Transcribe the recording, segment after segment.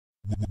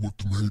What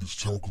the haters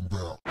talking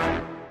about?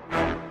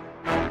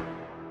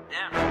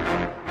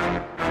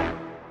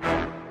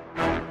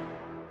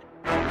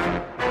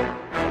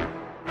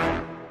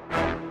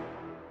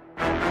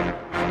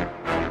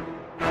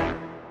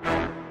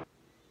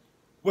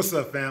 What's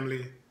up,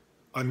 family?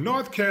 A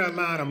North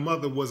Carolina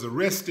mother was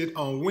arrested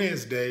on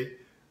Wednesday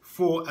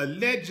for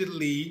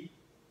allegedly,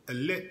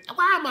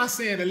 why am I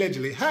saying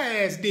allegedly? Her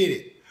ass did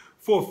it,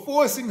 for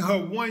forcing her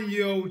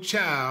 1-year-old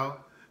child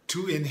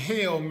to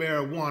inhale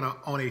marijuana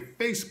on a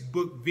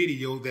Facebook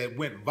video that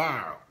went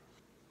viral.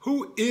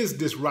 Who is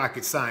this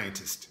rocket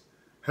scientist?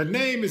 Her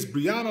name is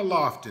Brianna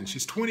Lofton.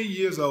 She's 20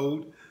 years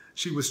old.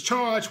 She was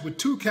charged with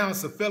 2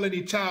 counts of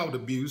felony child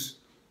abuse,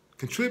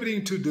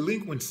 contributing to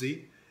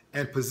delinquency,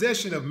 and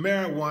possession of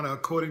marijuana,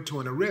 according to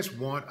an arrest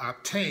warrant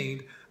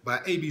obtained by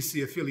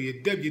ABC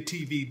affiliate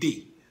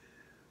WTVD.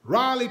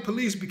 Raleigh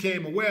police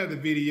became aware of the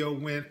video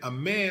when a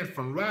man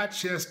from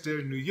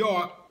Rochester, New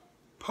York,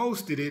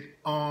 posted it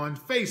on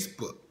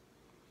Facebook.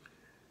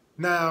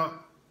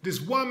 Now,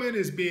 this woman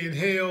is being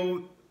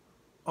held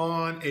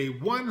on a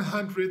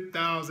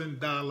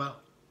 $100,000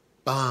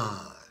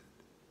 bond.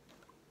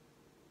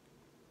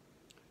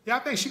 Y'all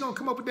think she gonna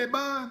come up with that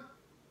bond?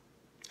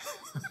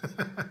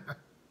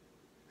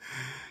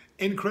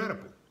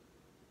 Incredible.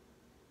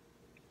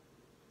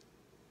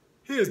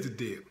 Here's the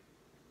deal.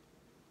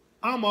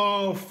 I'm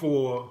all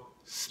for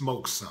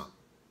smoke something.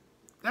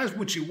 That's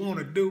what you want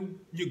to do.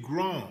 You're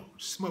grown.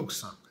 Smoke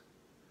something.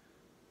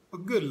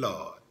 But good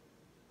Lord,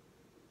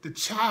 the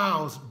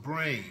child's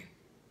brain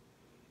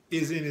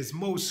is in its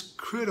most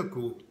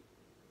critical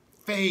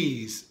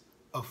phase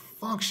of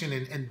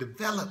functioning and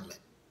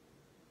development.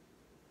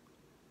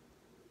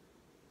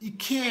 You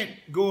can't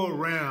go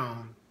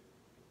around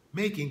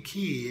making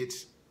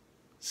kids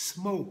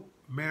smoke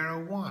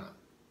marijuana.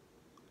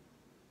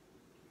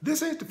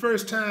 This ain't the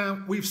first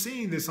time we've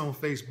seen this on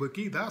Facebook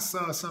either. I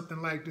saw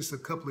something like this a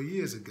couple of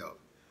years ago.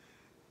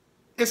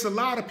 It's a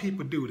lot of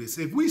people do this.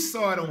 If we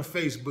saw it on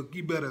Facebook,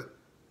 you better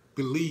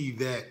believe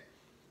that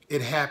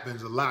it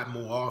happens a lot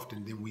more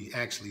often than we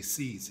actually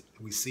see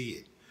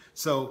it.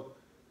 So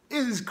it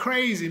is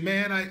crazy,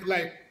 man.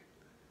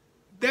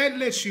 That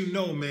lets you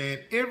know, man,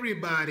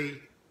 everybody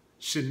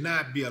should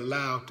not be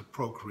allowed to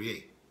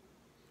procreate.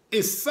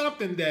 It's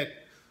something that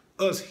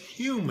us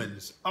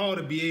humans ought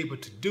to be able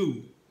to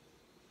do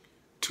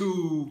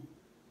to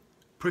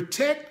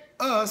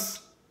protect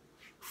us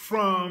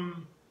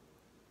from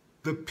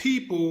the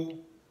people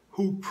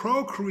who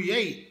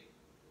procreate,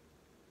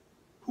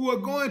 who are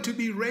going to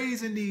be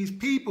raising these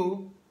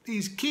people,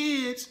 these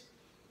kids,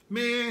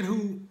 man,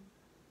 who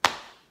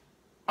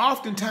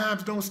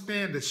oftentimes don't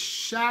stand a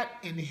shot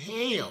in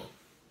hell.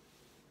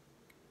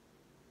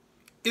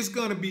 It's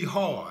going to be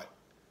hard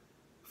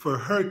for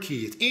her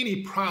kids,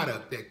 any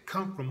product that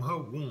come from her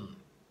womb.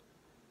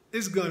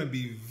 It's going to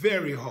be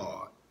very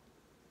hard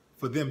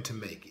for them to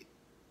make it,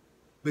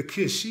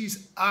 because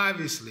she's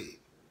obviously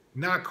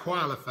not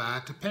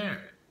qualified to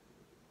parent.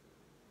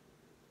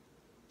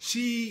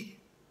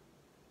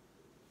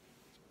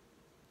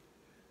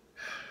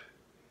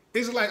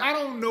 It's like, I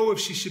don't know if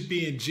she should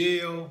be in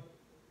jail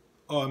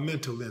or a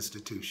mental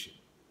institution.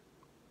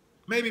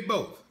 Maybe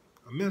both.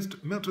 A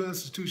mental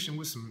institution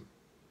with some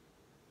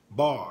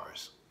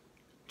bars.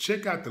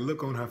 Check out the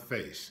look on her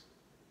face.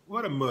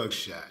 What a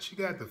mugshot. She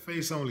got the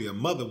face only a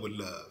mother would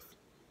love.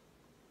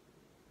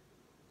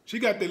 She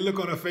got that look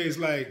on her face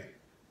like,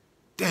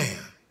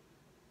 damn,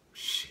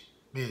 shit,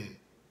 man,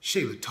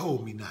 Shayla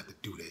told me not to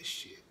do that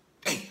shit.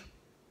 Damn.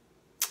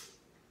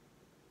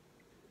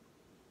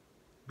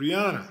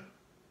 Brianna,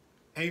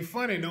 ain't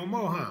funny no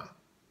more, huh?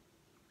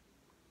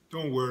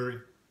 Don't worry.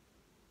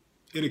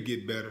 It'll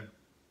get better.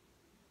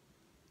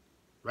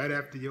 Right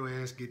after your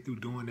ass get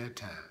through doing that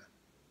time.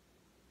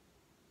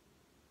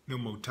 No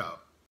more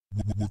talk.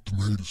 What the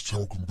haters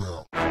talking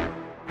about?